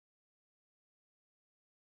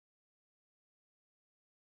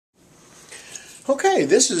Okay,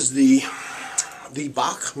 this is the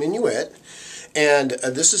Bach Minuet, and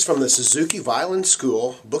this is from the Suzuki Violin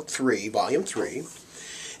School, Book 3, Volume 3.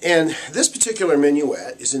 And this particular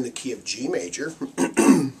minuet is in the key of G major.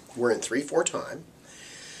 We're in 3/4 time.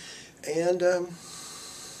 And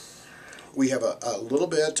we have a little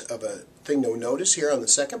bit of a thing to notice here on the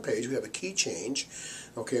second page. We have a key change,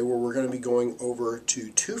 okay, where we're going to be going over to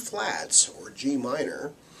 2 flats, or G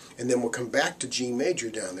minor, and then we'll come back to G major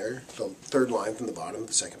down there, the third line from the bottom of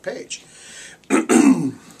the second page.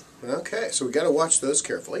 Okay, so we got to watch those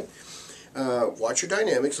carefully. Watch your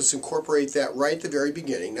dynamics. Let's incorporate that right at the very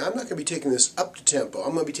beginning. Now, I'm not going to be taking this up to tempo.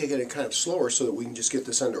 I'm going to be taking it kind of slower so that we can just get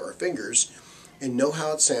this under our fingers and know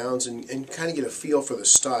how it sounds and kind of get a feel for the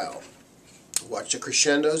style. Watch the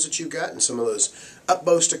crescendos that you've got and some of those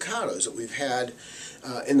up-bow staccatos that we've had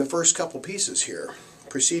in the first couple pieces here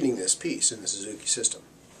preceding this piece in the Suzuki system.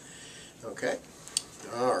 Okay?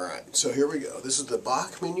 Alright, so here we go. This is the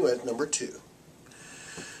Bach Minuet number 2,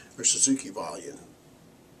 or Suzuki Volume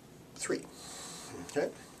 3. Okay?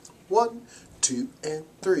 1, 2, and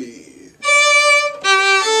 3.